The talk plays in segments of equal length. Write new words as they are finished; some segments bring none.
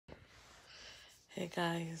Hey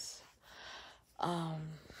guys, um,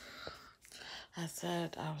 I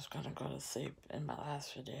said I was gonna go to sleep in my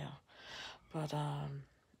last video, but I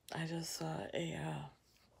just saw a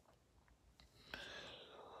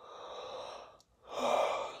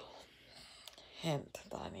hint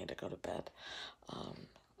that I need to go to bed. Um,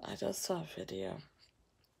 I just saw a video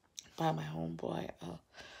by my homeboy,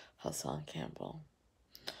 Hassan Campbell.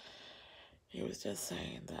 He was just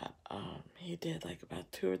saying that he did like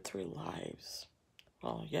about 2 or 3 lives.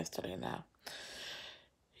 Well, yesterday now.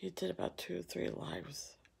 He did about 2 or 3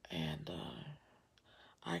 lives, and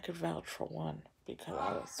I could vouch for one because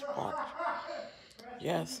I was watching.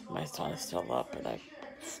 Yes, my son is still up at like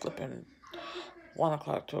flipping 1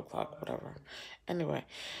 o'clock, 2 o'clock, whatever. Anyway,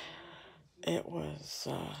 it was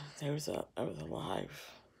a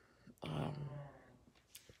live um,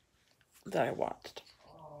 that I watched,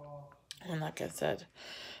 and like I said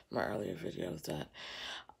in my earlier videos, that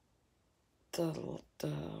the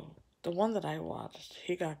the the one that I watched,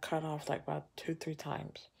 he got cut off like about 2, 3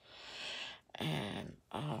 times, and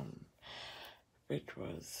which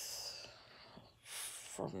was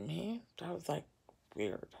for me that was like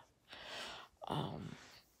weird, um,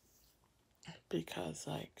 because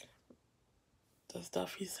like the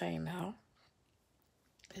stuff he's saying now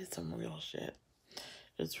is some real shit.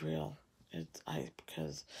 It's real.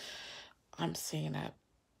 Because I'm seeing it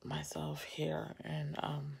myself here in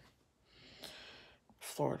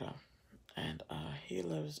Florida, and he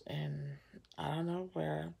lives in, I don't know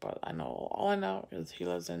where, but all I know is he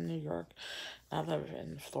lives in New York. I live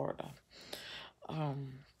in Florida.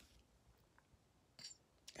 And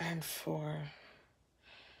for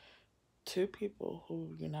two people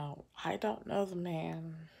who, I don't know the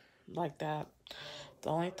man like that. The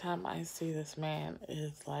only time I see this man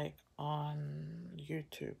is like on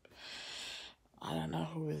YouTube. I don't know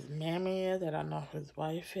who his mammy is. I don't know who his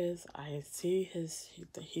wife is. I see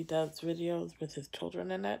he does videos with his children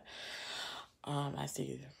in it. I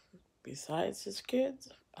see besides his kids,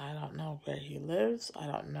 I don't know where he lives. I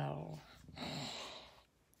don't know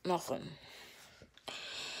nothing.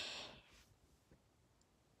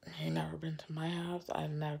 He never been to my house. I've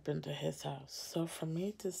never been to his house. So for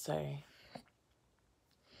me to say,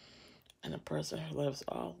 and a person who lives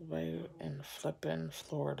all the way in flippin'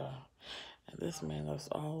 Florida, and this man lives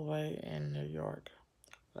all the way in New York,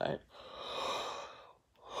 right?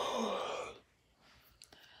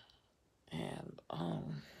 And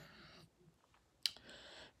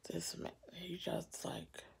this man, he just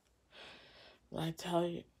like, when I tell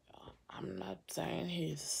you, I'm not saying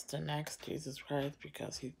he's the next Jesus Christ,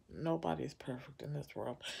 because nobody's perfect in this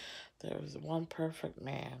world. There was one perfect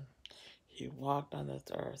man. He walked on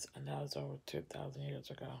this earth, and that was over 2,000 years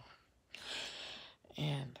ago.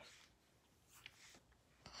 And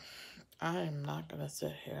I am not going to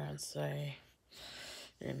sit here and say,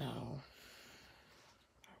 yay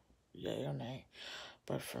or nay.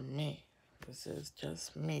 But for me, this is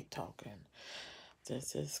just me talking.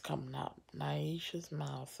 This is coming out Naisha's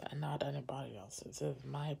mouth and not anybody else's. This is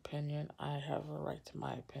my opinion. I have a right to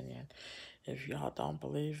my opinion. If y'all don't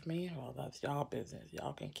believe me, well, that's y'all business.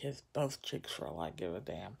 Y'all can kiss both cheeks for all I give a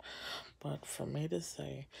damn. But for me to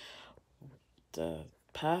say, the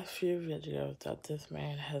past few videos that this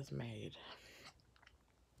man has made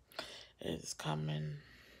is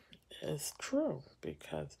true,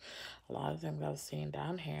 because a lot of things I've seen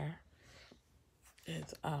down here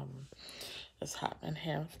is happening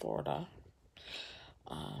here in Florida,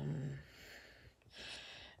 and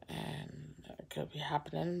it could be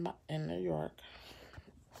happening in New York.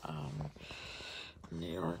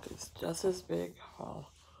 New York is just as big.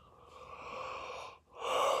 Well,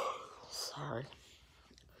 sorry,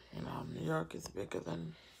 New York is bigger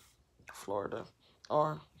than Florida,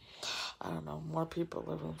 or I don't know, more people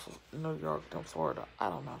live in New York than Florida. I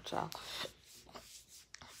don't know, child.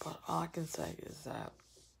 But all I can say is that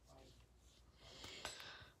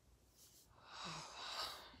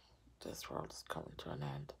this world is coming to an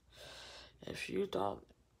end. If you don't,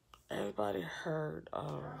 everybody heard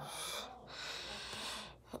of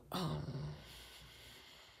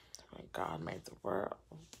when God made the world,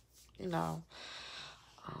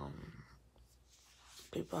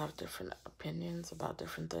 people have different opinions about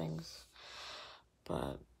different things,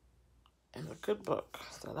 but in the good book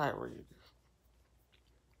that I read,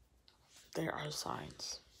 there are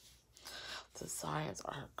signs. The signs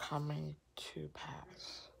are coming to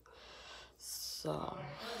pass. So,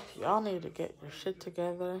 y'all need to get your shit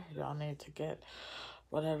together. Y'all need to get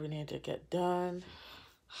whatever you need to get done.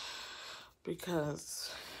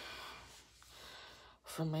 Because,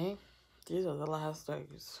 for me, these are the last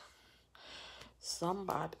days.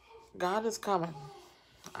 God is coming.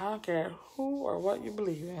 I don't care who or what you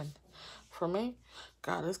believe in. For me,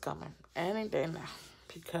 God is coming any day now,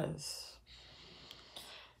 because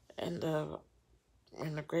in the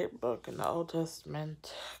great book in the Old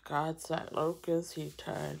Testament, God sent locusts. He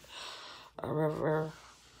turned a river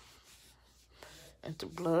into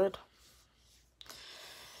blood.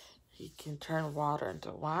 He can turn water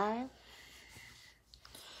into wine.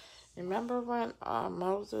 Remember when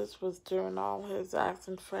Moses was doing all his acts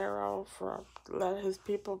in Pharaoh for let his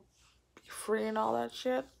people be free and all that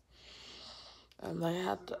shit? And they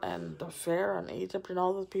had to, and the Pharaoh and Egypt and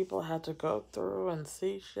all those people had to go through and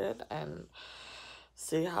see shit and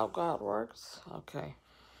see how God works. Okay,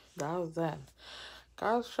 that was then.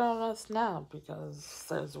 God's showing us now because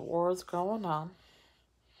there's wars going on.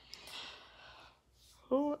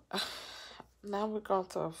 Who? Now we're going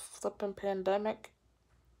through a flipping pandemic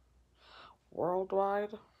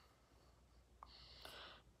worldwide.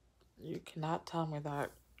 You cannot tell me that,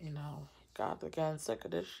 God's getting sick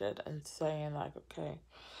of this shit and saying, like, okay,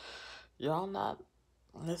 y'all not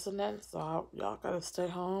listening, so y'all gotta stay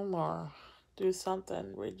home or do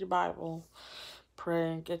something, read your Bible,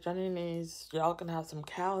 pray, and get on your knees. Y'all can have some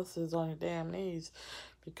calluses on your damn knees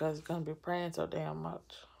because you're gonna be praying so damn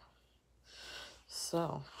much.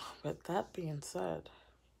 So, with that being said,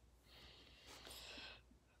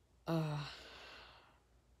 y'all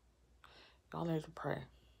need to pray.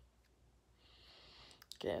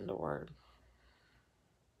 Get in the Word.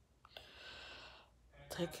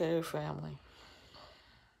 Take care of your family.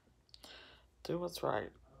 Do what's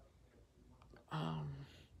right.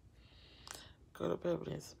 Go to bed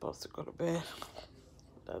when you're supposed to go to bed.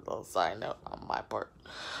 That's a little side note on my part.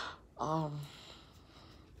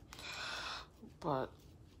 But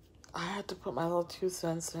I had to put my little 2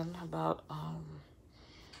 cents in about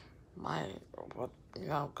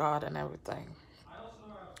God and everything.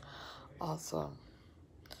 Also,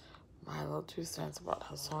 my little 2 cents about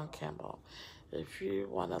Hassan Campbell. If you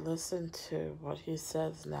want to listen to what he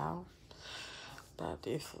says now, about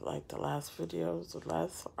these, like the last videos,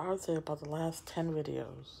 I would say about the last 10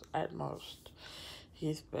 videos at most,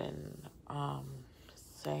 he's been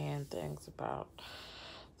saying things about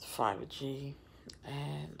 5G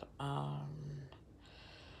and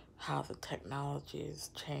how the technology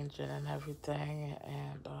is changing and everything,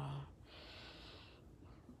 and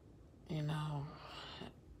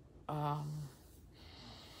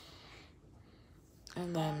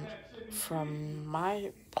and then from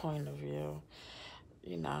my point of view,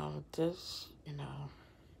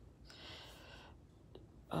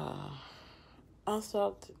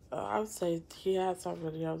 also, I would say he had some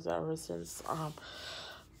videos ever since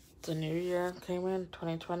the new year came in,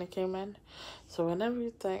 2020 came in. So whenever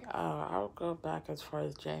you think, I'll go back as far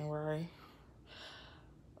as January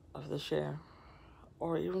of this year,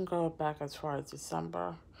 or even go back as far as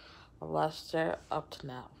December of last year up to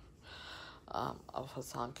now, of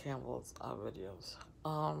Hassan Campbell's videos.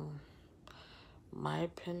 My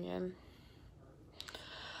opinion,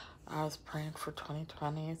 I was praying for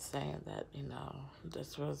 2020, saying that,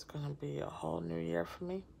 this was going to be a whole new year for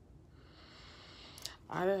me.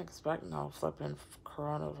 I didn't expect no flipping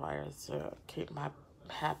coronavirus to keep my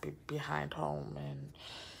happy behind home and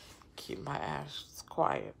keep my ass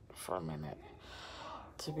quiet for a minute.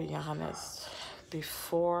 To be honest,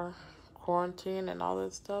 before quarantine and all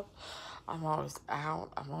this stuff, I'm always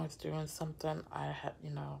out. I'm always doing something. I had,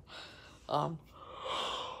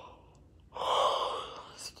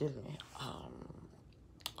 excuse me,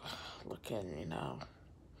 looking,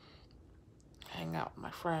 hang out with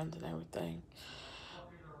my friends and everything.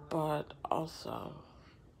 But also,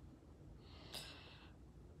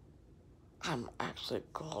 I'm actually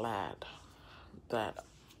glad that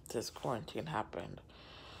this quarantine happened.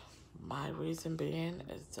 My reason being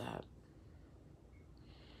is that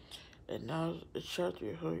it shows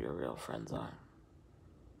you who your real friends are.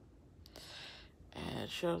 And it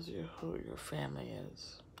shows you who your family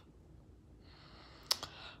is.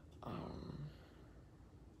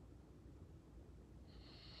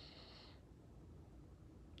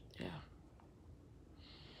 Yeah.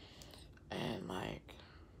 And like,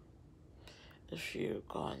 if you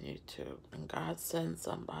go on YouTube and God sends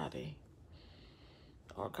somebody,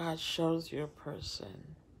 or God shows you a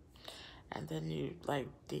person, and then you like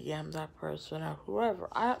DM that person or whoever.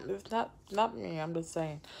 It's not me, I'm just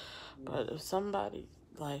saying. But if somebody,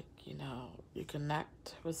 like, you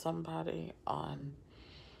connect with somebody on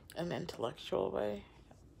an intellectual way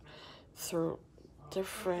through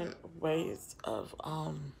different ways of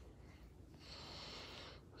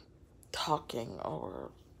talking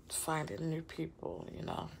or finding new people,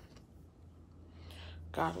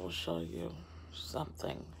 God will show you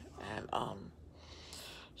something. And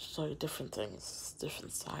show you different things,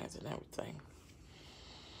 different signs and everything.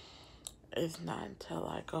 It's not until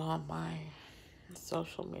I go on my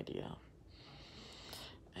social media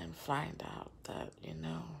and find out that,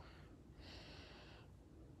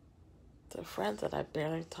 the friends that I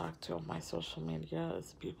barely talk to on my social media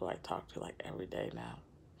is people I talk to like every day now.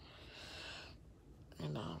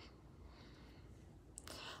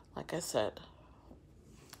 Like I said,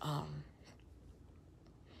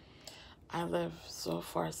 I live so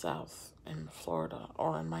far south in Florida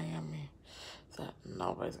or in Miami that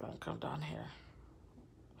nobody's gonna come down here.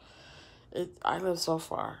 I live so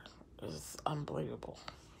far. It's unbelievable,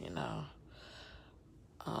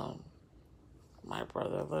 My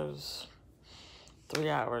brother lives 3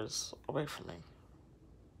 hours away from me,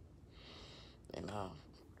 And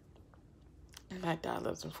my dad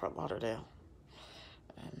lives in Fort Lauderdale.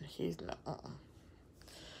 And he's not,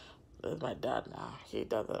 This is my dad now. He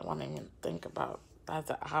doesn't want to even think about, that's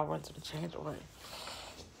an hour and some change away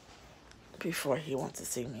before he wants to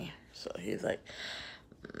see me. So he's like,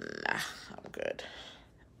 nah, I'm good.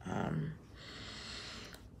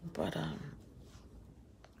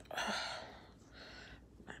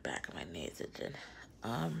 My back and my knees itching.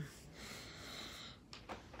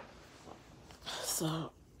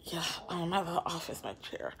 So yeah, my little office, my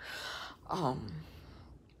chair.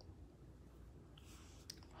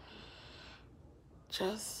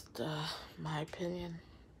 Just my opinion.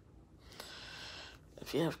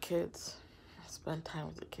 If you have kids, spend time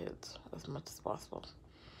with the kids as much as possible.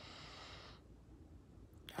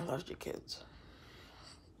 I love your kids.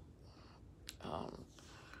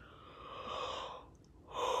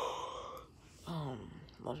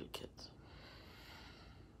 Love your kids.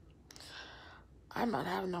 I might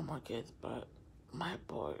have no more kids, but my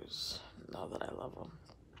boys know that I love them.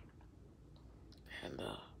 And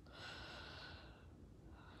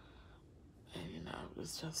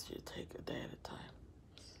it's just you take a day at a time.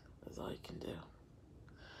 That's all you can do.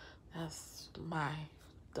 That's my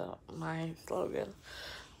slogan.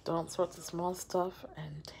 Don't sweat the small stuff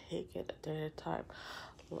and take it a day at a time.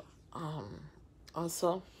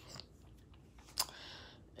 Also,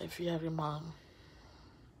 if you have your mom,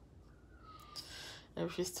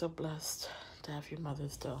 if you're still blessed to have your mother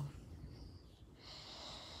still,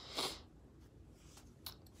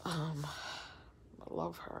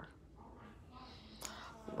 love her.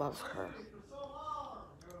 Love her.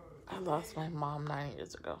 I lost my mom 9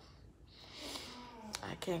 years ago.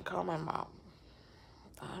 I can't call my mom.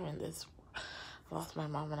 I lost my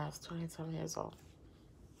mom when I was 27 years old.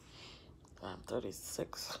 I'm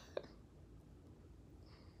 36.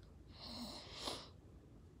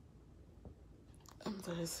 I'm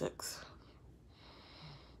 36.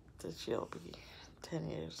 This year will be 10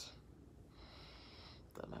 years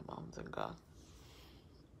that my mom's been gone.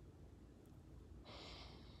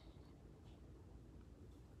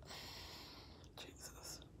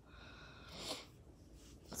 Jesus.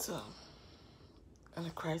 So, in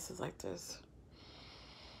a crisis like this,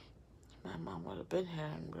 my mom would have been here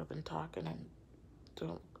and we've been talking and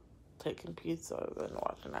taking pizzas and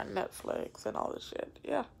watching our Netflix and all this shit.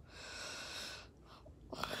 Yeah.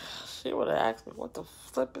 She would have asked me, what the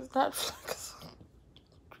flip is Netflix?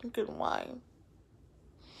 Drinking wine.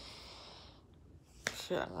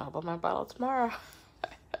 Shit, I'm gonna open my bottle tomorrow.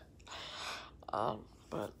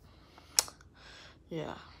 But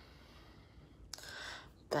yeah,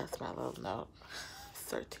 that's my little note.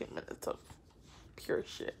 13 minutes of pure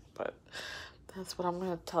shit, but that's what I'm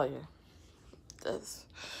gonna tell you. Just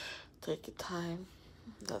take your time.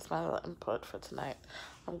 That's my little input for tonight.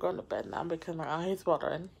 I'm going to bed now because my eyes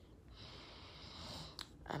watering.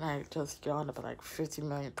 And I just yawned about like 50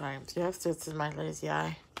 million times. Yes, this is my lazy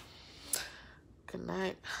eye. Good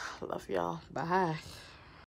night. Love y'all. Bye.